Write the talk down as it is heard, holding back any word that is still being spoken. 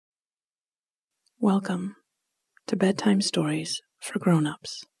Welcome to Bedtime Stories for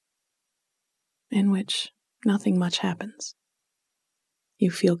Grown-Ups, in which nothing much happens.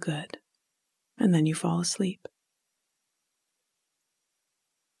 You feel good, and then you fall asleep.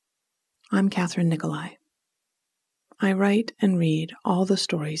 I'm Catherine Nicolai. I write and read all the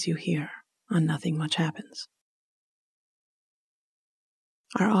stories you hear on Nothing Much Happens.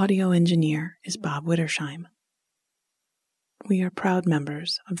 Our audio engineer is Bob Wittersheim. We are proud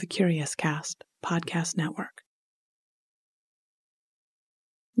members of the Curious Cast podcast network.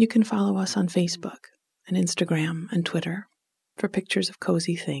 You can follow us on Facebook and Instagram and Twitter for pictures of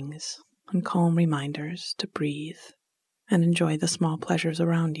cozy things and calm reminders to breathe and enjoy the small pleasures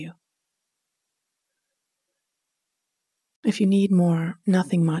around you. If you need more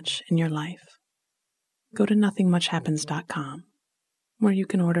Nothing Much in your life, go to nothingmuchhappens.com, where you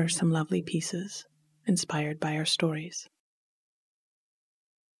can order some lovely pieces inspired by our stories.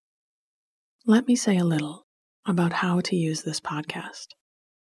 Let me say a little about how to use this podcast.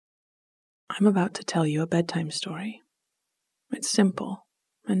 I'm about to tell you a bedtime story. It's simple,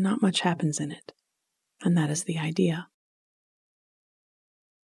 and not much happens in it, and that is the idea.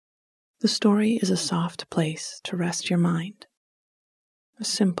 The story is a soft place to rest your mind, a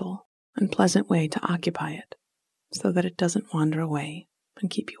simple and pleasant way to occupy it so that it doesn't wander away and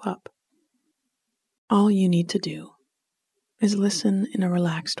keep you up. All you need to do is listen in a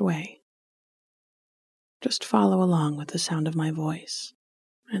relaxed way. Just follow along with the sound of my voice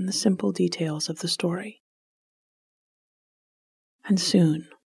and the simple details of the story. And soon,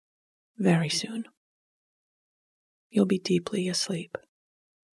 very soon, you'll be deeply asleep.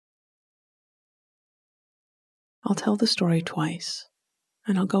 I'll tell the story twice,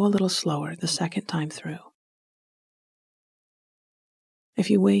 and I'll go a little slower the second time through.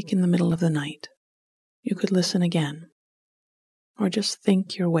 If you wake in the middle of the night, you could listen again, or just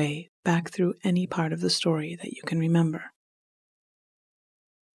think your way back through any part of the story that you can remember.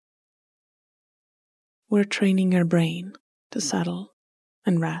 We're training your brain to settle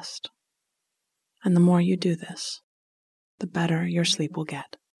and rest, and the more you do this, the better your sleep will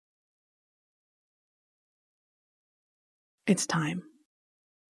get. It's time.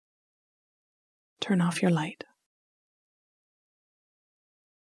 Turn off your light.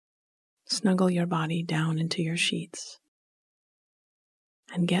 Snuggle your body down into your sheets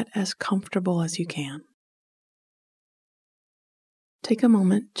and get as comfortable as you can. Take a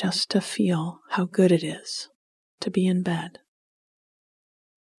moment just to feel how good it is to be in bed,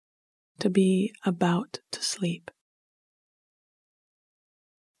 to be about to sleep.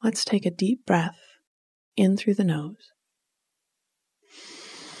 Let's take a deep breath in through the nose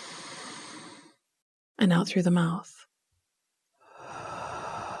and out through the mouth.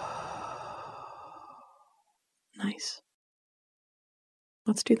 Nice.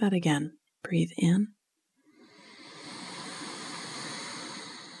 Let's do that again. Breathe in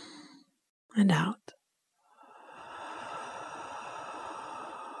and out.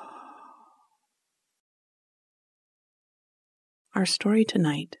 Our story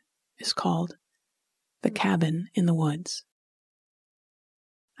tonight is called The Cabin in the Woods,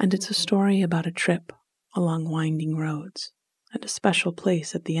 and it's a story about a trip along winding roads and a special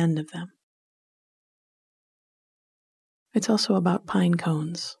place at the end of them. It's also about pine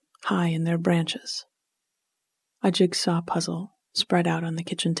cones high in their branches, a jigsaw puzzle spread out on the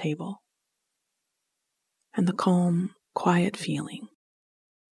kitchen table, and the calm, quiet feeling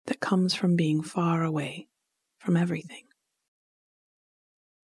that comes from being far away from everything.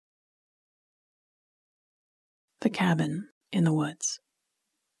 The Cabin in the Woods.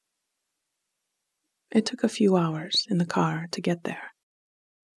 It took a few hours in the car to get there,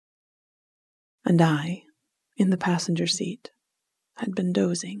 and I, in the passenger seat, had been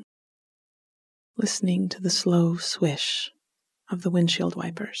dozing, listening to the slow swish of the windshield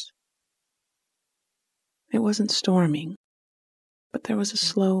wipers. It wasn't storming, but there was a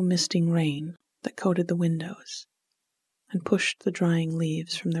slow misting rain that coated the windows and pushed the drying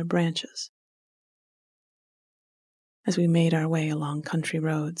leaves from their branches as we made our way along country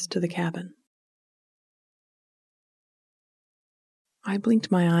roads to the cabin. I blinked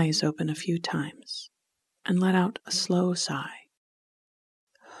my eyes open a few times and let out a slow sigh.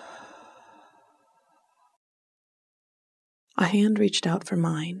 A hand reached out for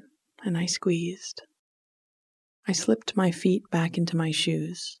mine, and I squeezed. I slipped my feet back into my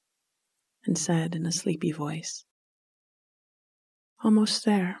shoes and said in a sleepy voice, "Almost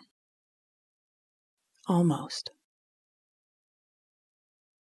there." Almost.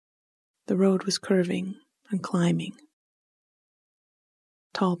 The road was curving and climbing.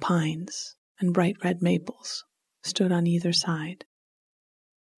 Tall pines and bright red maples stood on either side,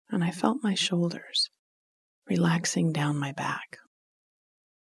 and I felt my shoulders relaxing down my back.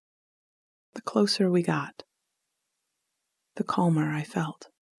 The closer we got, the calmer I felt.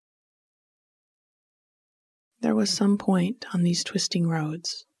 There was some point on these twisting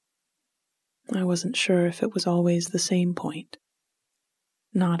roads. I wasn't sure if it was always the same point,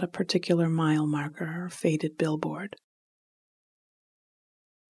 not a particular mile marker or faded billboard,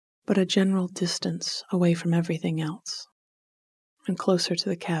 but a general distance away from everything else, and closer to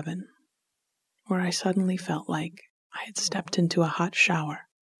the cabin, where I suddenly felt like I had stepped into a hot shower,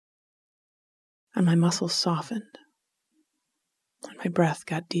 and my muscles softened, and my breath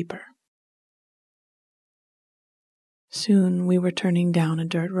got deeper. Soon we were turning down a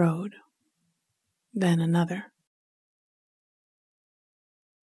dirt road, then another.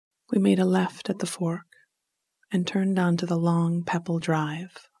 We made a left at the fork and turned onto the long pebble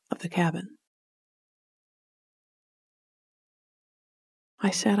drive of the cabin.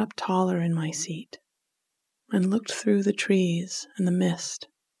 I sat up taller in my seat and looked through the trees and the mist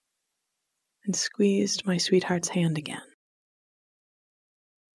and squeezed my sweetheart's hand again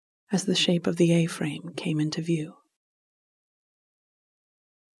as the shape of the A-frame came into view.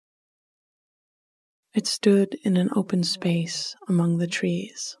 It stood in an open space among the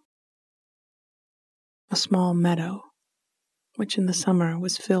trees, a small meadow, which in the summer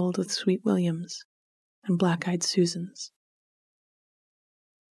was filled with sweet williams and black-eyed Susans,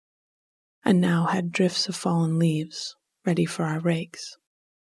 and now had drifts of fallen leaves ready for our rakes.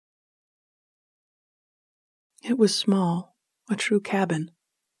 It was small, a true cabin,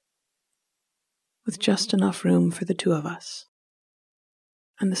 with just enough room for the two of us,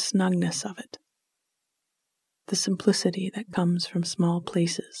 and the snugness of it, the simplicity that comes from small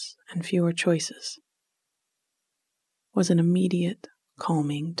places and fewer choices, was an immediate,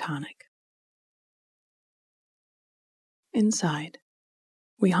 calming tonic. Inside,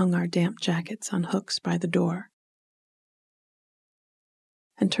 we hung our damp jackets on hooks by the door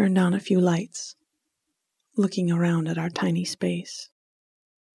and turned on a few lights, looking around at our tiny space.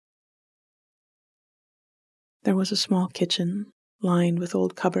 There was a small kitchen lined with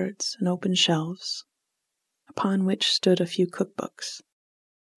old cupboards and open shelves, upon which stood a few cookbooks,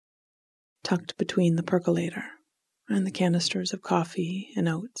 tucked between the percolator and the canisters of coffee and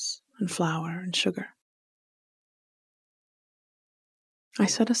oats and flour and sugar. I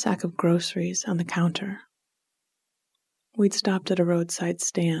set a sack of groceries on the counter. We'd stopped at a roadside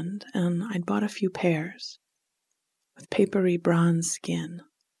stand, and I'd bought a few pears with papery bronze skin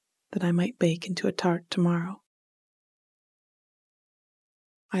that I might bake into a tart tomorrow.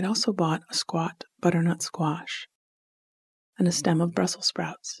 I'd also bought a squat butternut squash and a stem of Brussels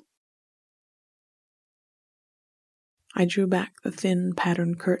sprouts. I drew back the thin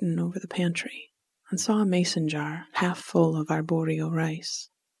patterned curtain over the pantry and saw a mason jar half full of arborio rice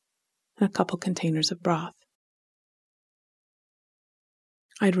and a couple containers of broth.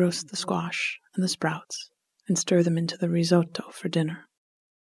 I'd roast the squash and the sprouts and stir them into the risotto for dinner.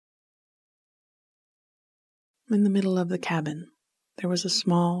 In the middle of the cabin, there was a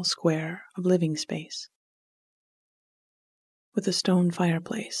small square of living space, with a stone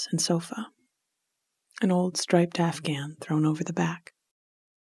fireplace and sofa, an old striped afghan thrown over the back.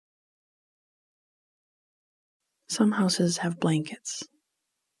 Some houses have blankets.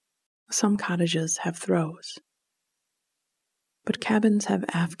 Some cottages have throws. But cabins have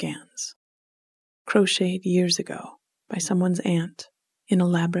afghans, crocheted years ago by someone's aunt in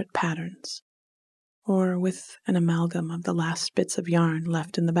elaborate patterns, or with an amalgam of the last bits of yarn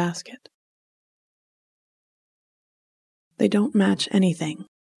left in the basket. They don't match anything,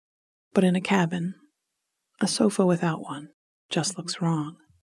 but in a cabin, a sofa without one just looks wrong.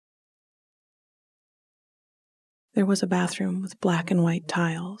 There was a bathroom with black and white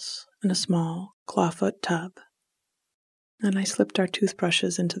tiles and a small clawfoot tub, and I slipped our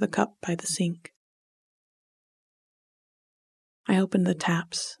toothbrushes into the cup by the sink. I opened the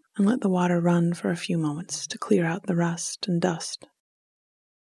taps and let the water run for a few moments to clear out the rust and dust.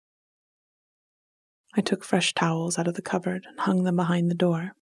 I took fresh towels out of the cupboard and hung them behind the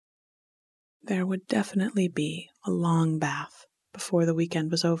door. There would definitely be a long bath before the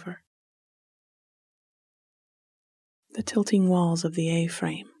weekend was over. The tilting walls of the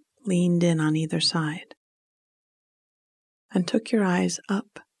A-frame leaned in on either side and took your eyes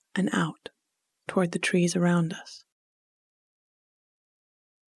up and out toward the trees around us.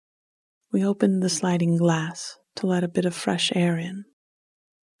 We opened the sliding glass to let a bit of fresh air in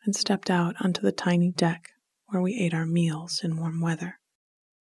and stepped out onto the tiny deck where we ate our meals in warm weather.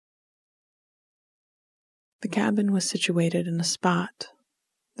 The cabin was situated in a spot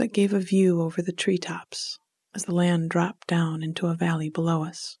that gave a view over the treetops as the land dropped down into a valley below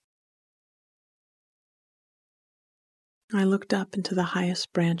us. I looked up into the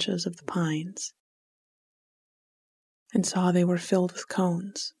highest branches of the pines and saw they were filled with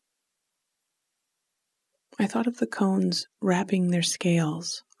cones. I thought of the cones wrapping their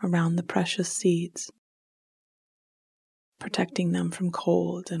scales around the precious seeds, protecting them from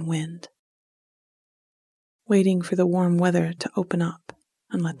cold and wind, waiting for the warm weather to open up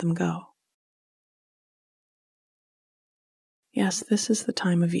and let them go. Yes, this is the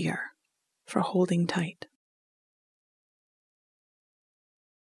time of year for holding tight.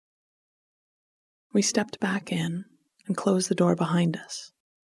 We stepped back in and closed the door behind us.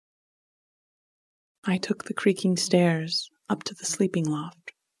 I took the creaking stairs up to the sleeping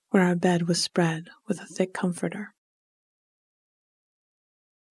loft, where our bed was spread with a thick comforter.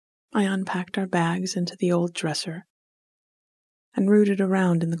 I unpacked our bags into the old dresser and rooted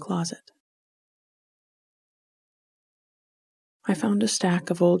around in the closet. I found a stack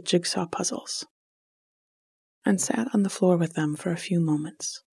of old jigsaw puzzles and sat on the floor with them for a few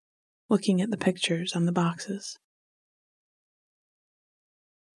moments, looking at the pictures on the boxes.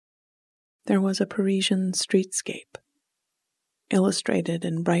 There was a Parisian streetscape, illustrated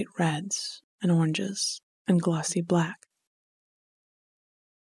in bright reds and oranges and glossy black.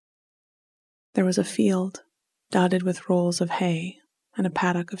 There was a field dotted with rolls of hay and a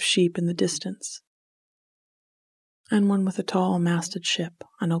paddock of sheep in the distance, and one with a tall masted ship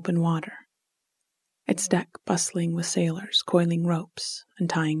on open water, its deck bustling with sailors coiling ropes and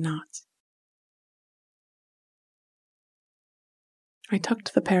tying knots. I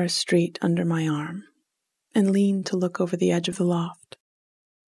tucked the Paris street under my arm and leaned to look over the edge of the loft.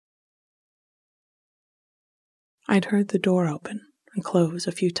 I'd heard the door open and close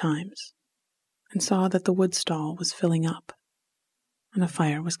a few times and saw that the wood stall was filling up and a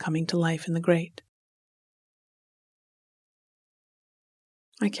fire was coming to life in the grate.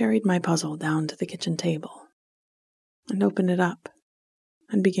 I carried my puzzle down to the kitchen table and opened it up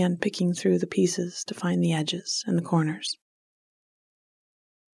and began picking through the pieces to find the edges and the corners.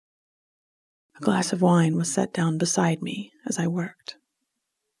 A glass of wine was set down beside me as I worked.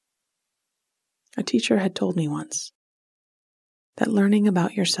 A teacher had told me once that learning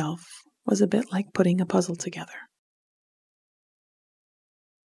about yourself was a bit like putting a puzzle together.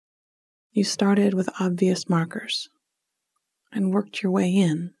 You started with obvious markers and worked your way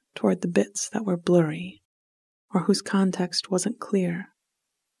in toward the bits that were blurry or whose context wasn't clear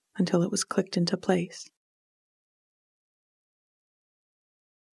until it was clicked into place.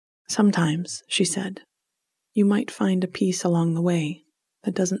 Sometimes, she said, you might find a piece along the way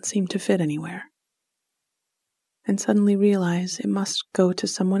that doesn't seem to fit anywhere, and suddenly realize it must go to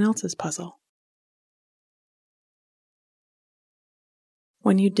someone else's puzzle.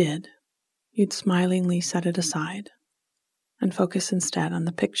 When you did, you'd smilingly set it aside and focus instead on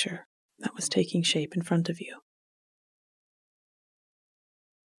the picture that was taking shape in front of you.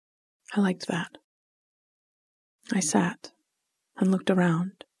 I liked that. I sat and looked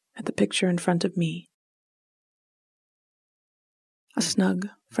around at the picture in front of me. A snug,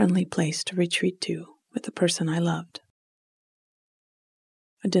 friendly place to retreat to with the person I loved.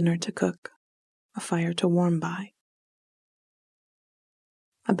 A dinner to cook, a fire to warm by.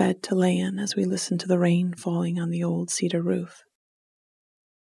 A bed to lay in as we listened to the rain falling on the old cedar roof.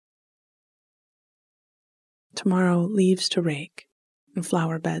 Tomorrow, leaves to rake and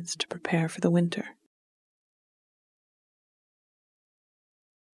flower beds to prepare for the winter.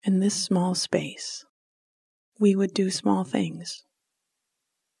 In this small space, we would do small things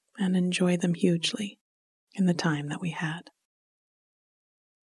and enjoy them hugely in the time that we had.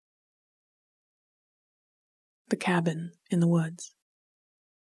 The cabin in the woods.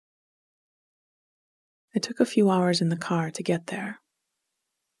 It took a few hours in the car to get there,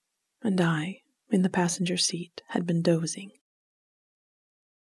 and I, in the passenger seat, had been dozing,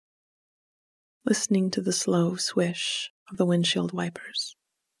 listening to the slow swish of the windshield wipers.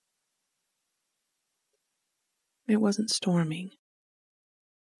 It wasn't storming,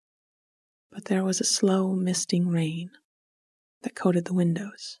 but there was a slow misting rain that coated the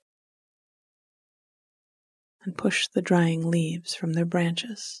windows and pushed the drying leaves from their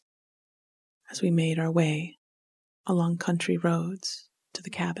branches as we made our way along country roads to the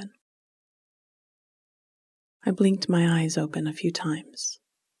cabin. I blinked my eyes open a few times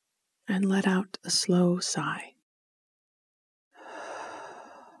and let out a slow sigh.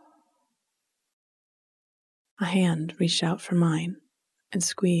 A hand reached out for mine and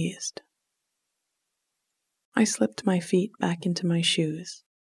squeezed. I slipped my feet back into my shoes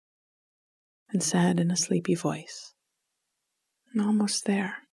and said in a sleepy voice, "I'm almost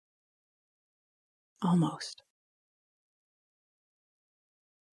there. Almost."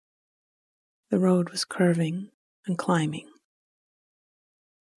 The road was curving and climbing.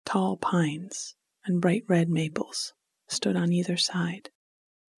 Tall pines and bright red maples stood on either side,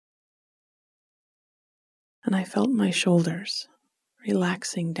 and I felt my shoulders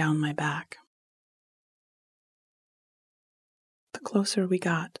relaxing down my back. The closer we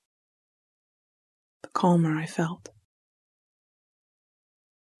got, the calmer I felt.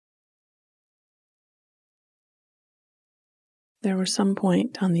 There was some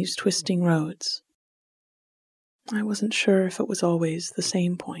point on these twisting roads. I wasn't sure if it was always the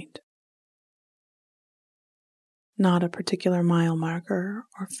same point. Not a particular mile marker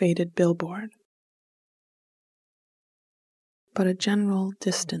or faded billboard, but a general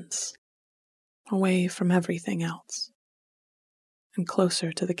distance away from everything else and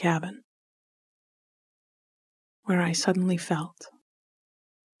closer to the cabin, where I suddenly felt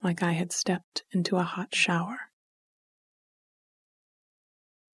like I had stepped into a hot shower,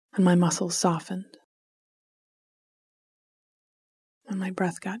 and my muscles softened, and my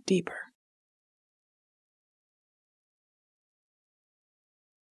breath got deeper.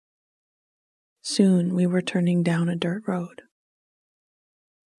 Soon we were turning down a dirt road,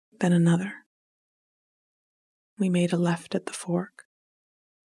 then another. We made a left at the fork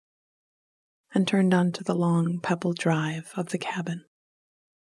and turned onto the long pebble drive of the cabin.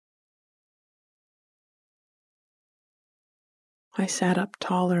 I sat up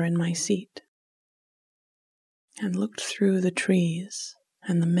taller in my seat and looked through the trees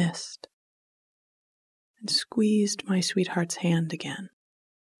and the mist and squeezed my sweetheart's hand again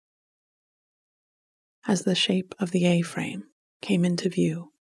as the shape of the A-frame came into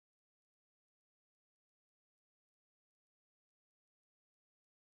view.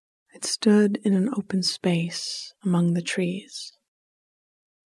 It stood in an open space among the trees,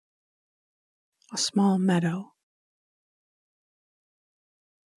 a small meadow,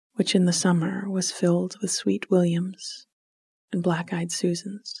 which in the summer was filled with sweet williams and black-eyed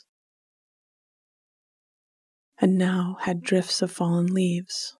Susans, and now had drifts of fallen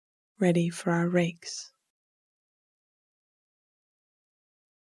leaves ready for our rakes.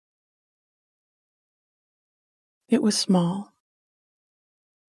 It was small,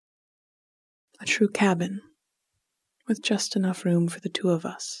 a true cabin with just enough room for the two of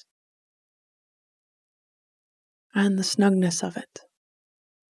us, and the snugness of it,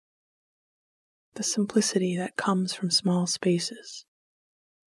 the simplicity that comes from small spaces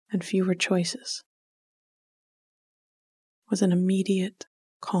and fewer choices, was an immediate,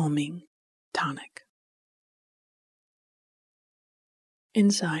 calming tonic.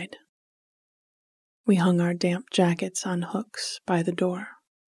 Inside, we hung our damp jackets on hooks by the door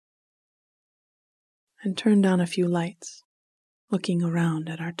and turned on a few lights, looking around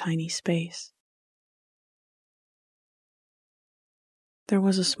at our tiny space. There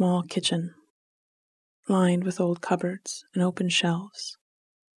was a small kitchen, lined with old cupboards and open shelves,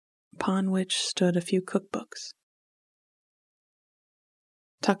 upon which stood a few cookbooks.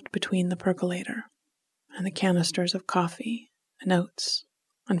 Tucked between the percolator and the canisters of coffee and oats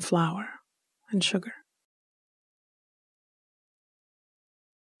and flour and sugar.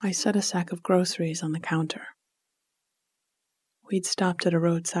 I set a sack of groceries on the counter. We'd stopped at a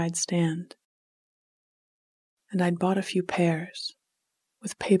roadside stand, and I'd bought a few pears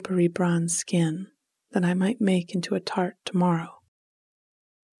with papery bronze skin that I might make into a tart tomorrow.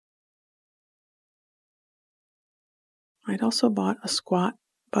 I'd also bought a squat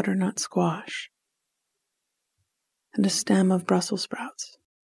butternut squash and a stem of Brussels sprouts.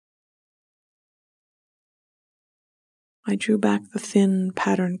 I drew back the thin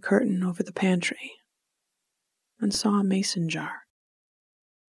patterned curtain over the pantry and saw a mason jar,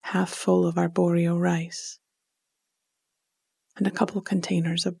 half full of arborio rice, and a couple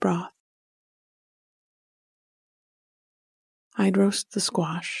containers of broth. I'd roast the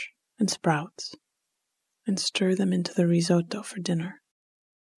squash and sprouts and stir them into the risotto for dinner.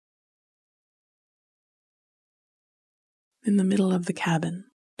 In the middle of the cabin,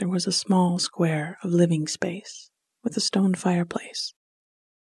 there was a small square of living space with a stone fireplace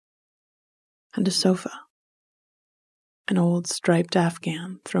and a sofa, an old striped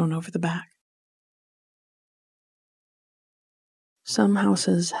afghan thrown over the back. Some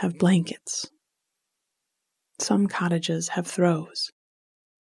houses have blankets. Some cottages have throws.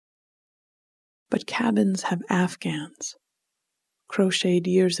 But cabins have afghans, crocheted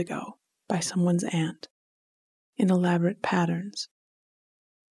years ago by someone's aunt, in elaborate patterns,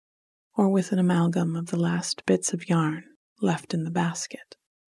 or with an amalgam of the last bits of yarn left in the basket.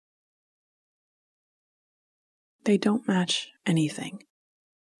 They don't match anything.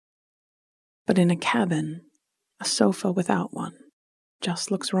 But in a cabin, a sofa without one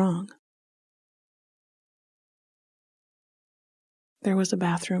just looks wrong. There was a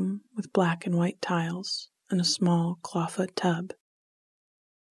bathroom with black and white tiles and a small clawfoot tub.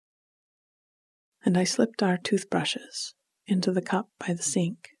 And I slipped our toothbrushes into the cup by the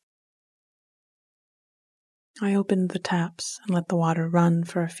sink. I opened the taps and let the water run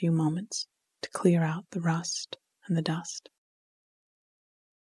for a few moments to clear out the rust and the dust.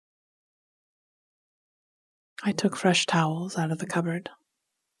 I took fresh towels out of the cupboard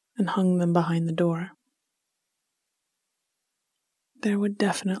and hung them behind the door. There would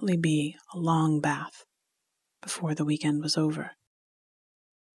definitely be a long bath before the weekend was over.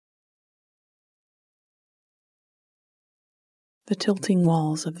 The tilting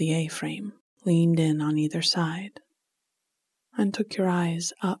walls of the A-frame leaned in on either side and took your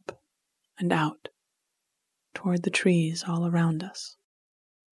eyes up and out toward the trees all around us.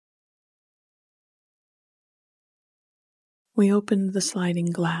 We opened the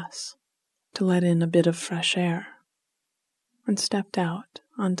sliding glass to let in a bit of fresh air and stepped out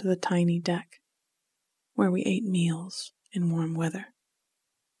onto the tiny deck where we ate meals in warm weather.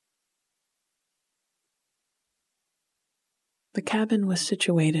 The cabin was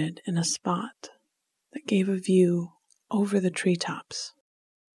situated in a spot that gave a view over the treetops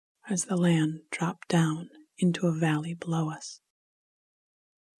as the land dropped down into a valley below us.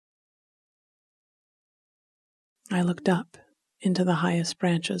 I looked up into the highest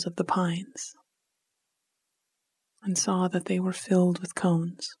branches of the pines and saw that they were filled with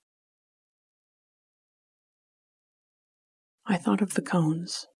cones. I thought of the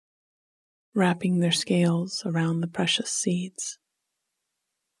cones, wrapping their scales around the precious seeds,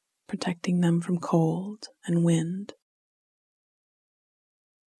 protecting them from cold and wind,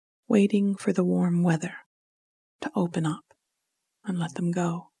 waiting for the warm weather to open up and let them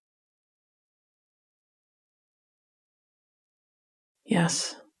go.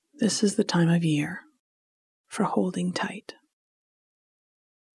 Yes, this is the time of year for holding tight.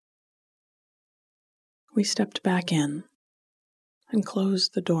 We stepped back in and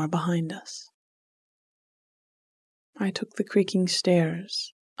closed the door behind us. I took the creaking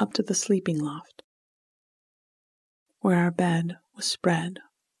stairs up to the sleeping loft, where our bed was spread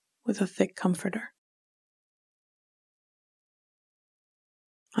with a thick comforter.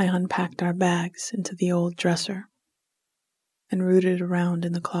 I unpacked our bags into the old dresser and rooted around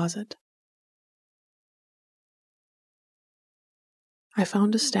in the closet. I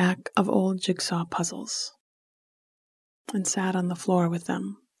found a stack of old jigsaw puzzles and sat on the floor with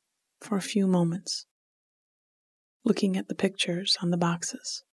them for a few moments, looking at the pictures on the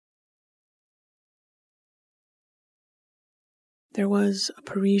boxes. There was a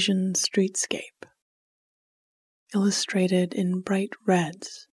Parisian streetscape, illustrated in bright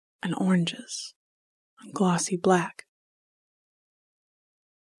reds and oranges and glossy black.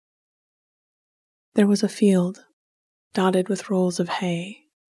 There was a field dotted with rolls of hay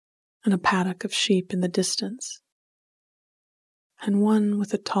and a paddock of sheep in the distance, and one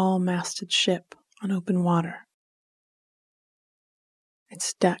with a tall masted ship on open water,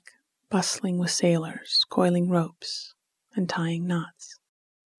 its deck bustling with sailors coiling ropes and tying knots.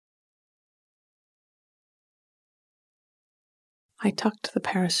 I tucked the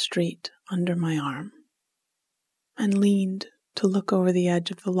Paris street under my arm and leaned to look over the edge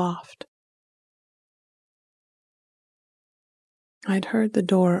of the loft. I'd heard the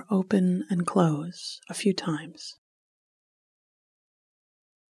door open and close a few times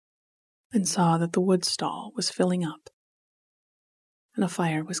and saw that the wood stall was filling up and a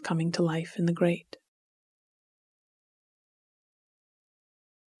fire was coming to life in the grate.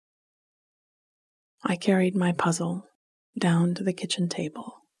 I carried my puzzle down to the kitchen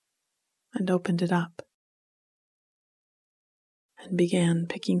table and opened it up and began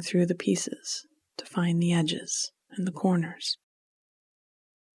picking through the pieces to find the edges and the corners.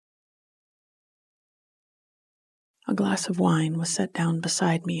 A glass of wine was set down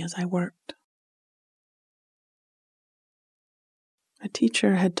beside me as I worked. A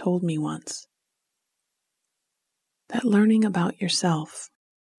teacher had told me once that learning about yourself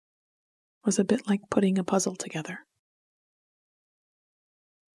was a bit like putting a puzzle together.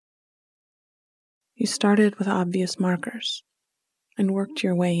 You started with obvious markers and worked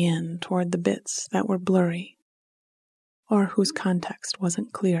your way in toward the bits that were blurry or whose context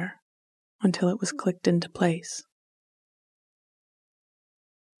wasn't clear until it was clicked into place.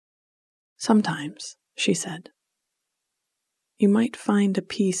 Sometimes, she said, you might find a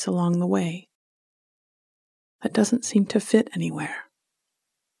piece along the way that doesn't seem to fit anywhere,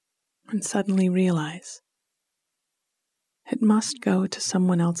 and suddenly realize it must go to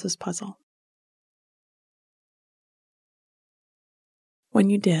someone else's puzzle. When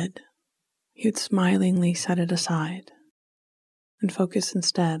you did, you'd smilingly set it aside and focus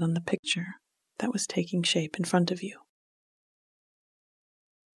instead on the picture that was taking shape in front of you.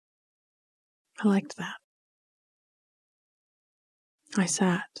 I liked that. I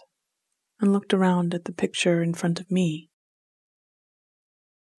sat and looked around at the picture in front of me.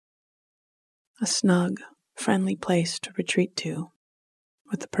 A snug, friendly place to retreat to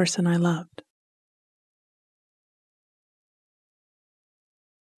with the person I loved.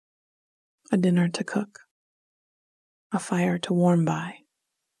 A dinner to cook, a fire to warm by,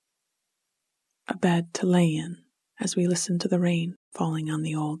 a bed to lay in as we listened to the rain falling on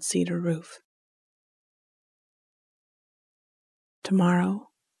the old cedar roof.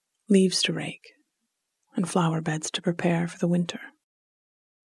 Tomorrow, leaves to rake and flower beds to prepare for the winter.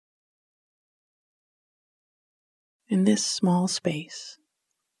 In this small space,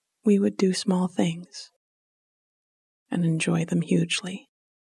 we would do small things and enjoy them hugely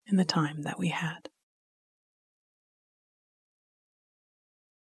in the time that we had.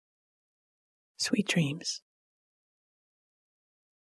 Sweet dreams.